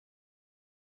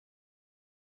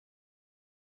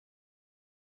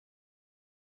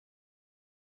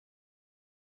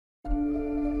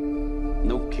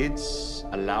kids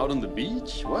allowed on the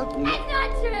beach? What? No.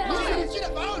 That's not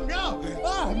true! Oh, no!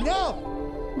 Oh,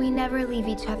 no! We never leave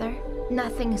each other.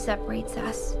 Nothing separates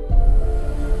us.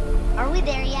 Are we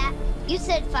there yet? You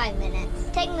said 5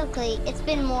 minutes. Technically, it's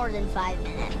been more than 5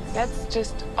 minutes. Let's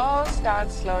just all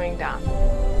start slowing down.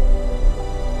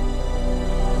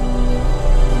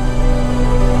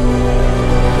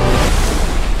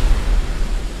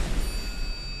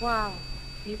 Wow,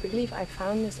 you believe I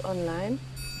found this online?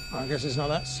 I guess it's not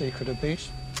that secret a beast.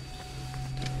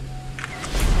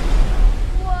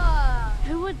 Whoa!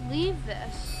 Who would leave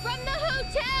this? From the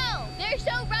hotel! They're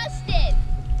so rusted!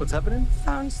 What's happening?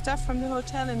 Found stuff from the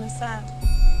hotel in the sand.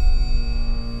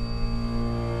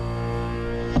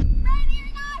 Ready or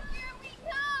not, here we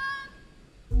come!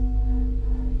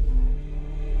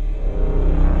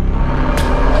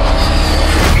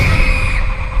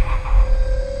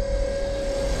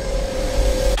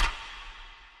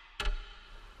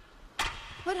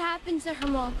 What happened to her,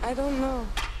 Mom? I don't know.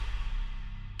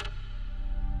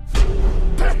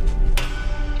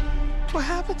 What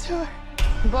happened to her?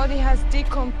 The body has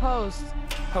decomposed.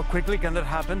 How quickly can that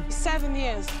happen? 7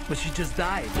 years. But she just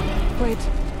died. Wait,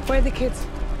 where are the kids?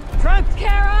 Fred!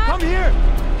 Kara! Come here!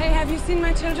 Hey, have you seen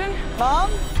my children? Mom?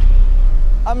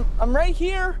 I'm right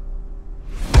here.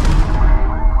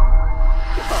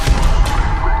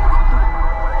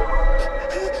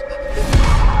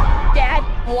 Dad,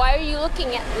 why are you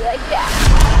looking at me like that?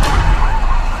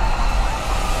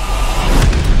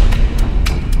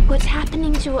 What's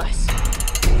happening to us?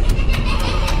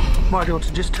 My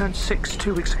daughter just turned 6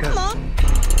 2 weeks ago. Mom?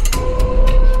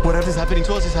 Whatever's happening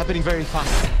to us is happening very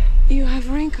fast. You have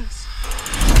wrinkles.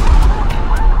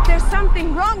 There's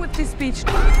something wrong with this beach.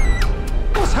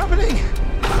 What's happening?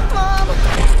 Mom!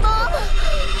 Mom!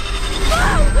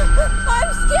 Mom!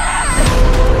 I'm scared!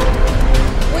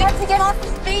 We have to get off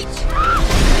this beach!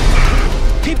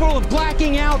 People are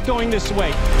blacking out going this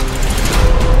way.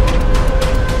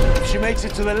 If she makes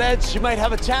it to the ledge, she might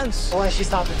have a chance. Why is she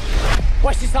stopping?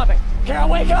 Why is she stopping? Carol,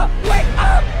 wake up! Wake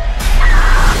up!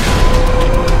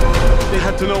 They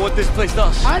had to know what this place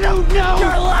does. I don't know!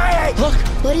 You're lying! Look!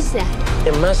 What is that?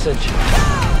 A message.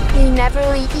 We never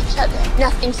leave each other.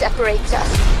 Nothing separates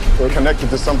us. We're connected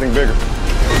to something bigger.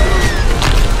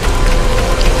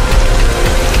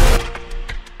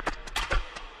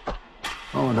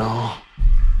 Oh no.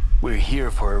 We're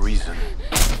here for a reason.